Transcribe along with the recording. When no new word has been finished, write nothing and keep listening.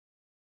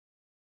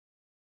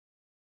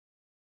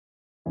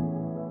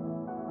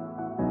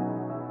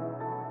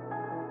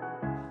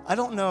I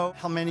don't know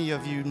how many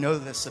of you know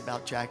this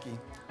about Jacqui.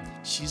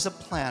 She's a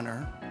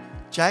planner.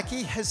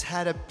 Jacqui has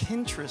had a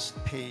Pinterest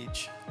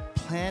page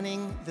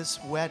planning this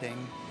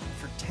wedding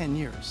for 10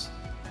 years.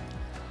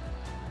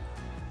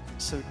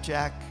 So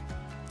Jack,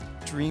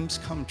 dreams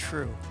come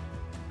true.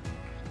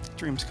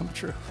 Dreams come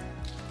true.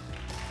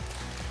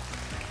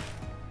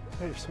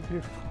 Oh, you're so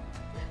beautiful.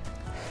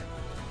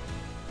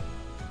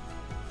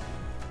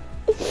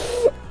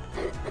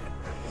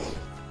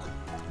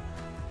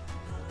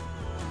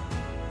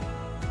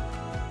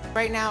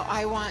 Right now,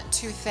 I want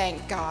to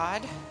thank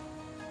God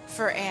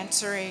for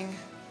answering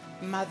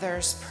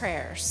Mother's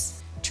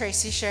prayers.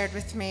 Tracy shared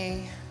with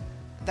me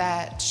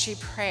that she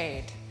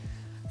prayed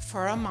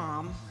for a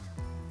mom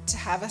to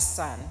have a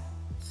son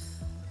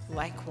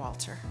like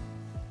Walter.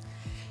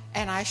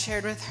 And I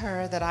shared with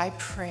her that I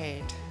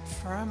prayed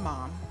for a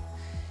mom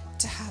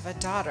to have a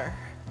daughter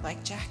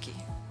like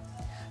Jacqui.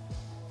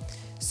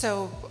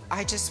 So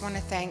I just want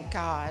to thank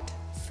God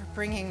for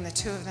bringing the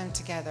two of them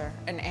together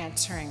and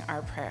answering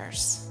our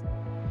prayers.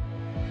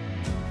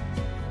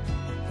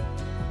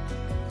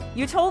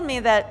 You told me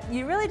that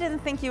you really didn't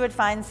think you would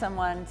find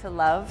someone to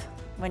love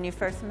when you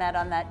first met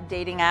on that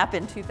dating app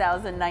in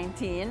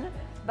 2019,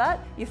 but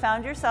you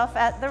found yourself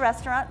at the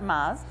restaurant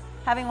Maz,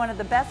 having one of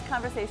the best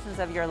conversations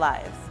of your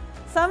lives.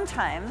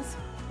 Sometimes,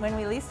 when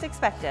we least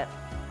expect it,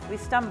 we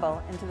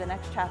stumble into the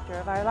next chapter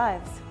of our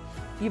lives.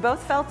 You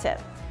both felt it.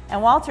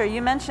 And Walter,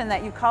 you mentioned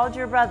that you called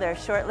your brother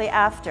shortly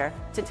after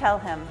to tell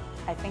him,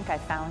 "I think I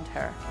found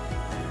her."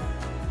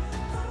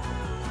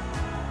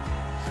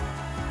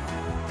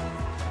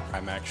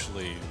 I'm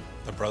actually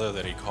the brother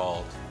that he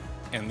called.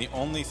 And the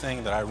only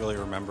thing that I really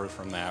remember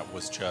from that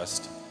was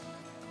just,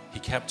 he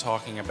kept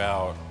talking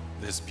about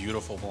this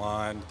beautiful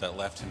blonde that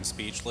left him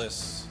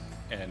speechless.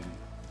 And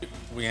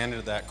we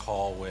ended that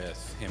call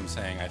with him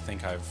saying, "I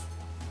think I've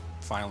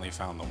finally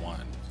found the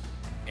one."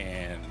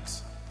 And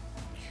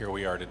here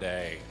we are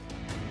today.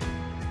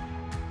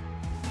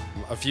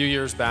 A few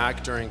years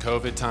back during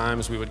COVID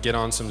times, we would get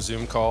on some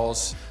Zoom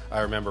calls. I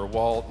remember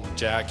Walt and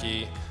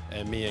Jacqui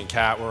and me and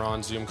Kat were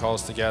on Zoom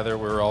calls together.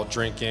 We were all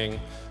drinking,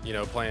 you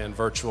know, playing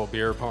virtual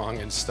beer pong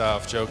and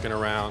stuff, joking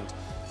around.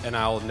 And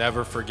I'll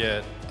never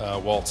forget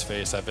Walt's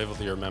face. I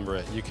vividly remember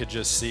it. You could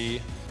just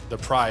see the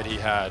pride he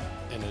had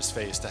in his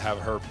face to have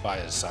her by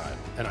his side.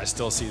 And I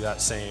still see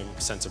that same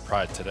sense of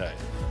pride today.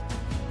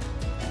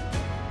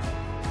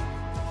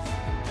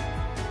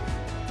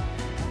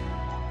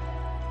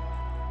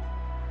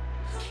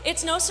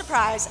 It's no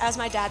surprise, as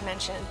my dad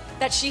mentioned,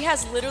 that she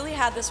has literally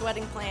had this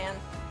wedding plan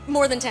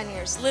more than 10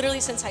 years, literally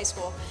since high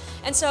school.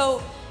 And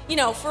so, you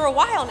know, for a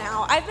while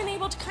now, I've been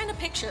able to kind of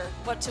picture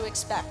what to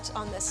expect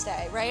on this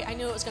day, right? I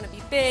knew it was going to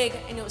be big,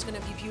 I knew it was going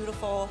to be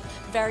beautiful,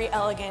 very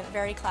elegant,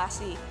 very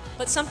classy.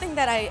 But something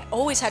that I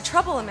always had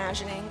trouble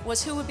imagining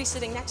was who would be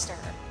sitting next to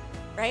her,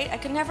 right? I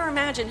could never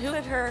imagine who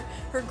would her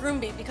groom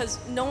be, because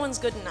no one's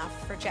good enough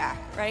for Jack,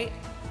 right?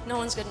 No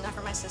one's good enough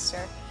for my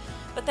sister.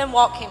 But then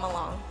Walt came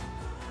along.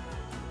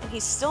 And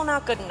he's still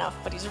not good enough,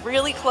 but he's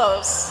really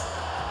close.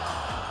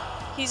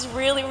 He's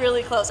really,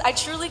 really close. I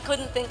truly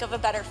couldn't think of a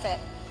better fit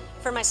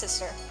for my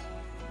sister.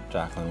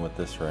 Jacqueline, with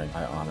this ring,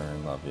 I honor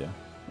and love you.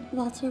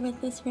 Walter, with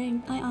this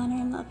ring, I honor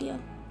and love you.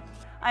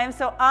 I am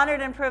so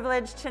honored and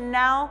privileged to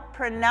now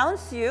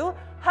pronounce you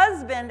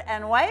husband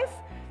and wife.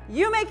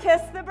 You may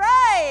kiss the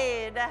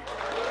bride.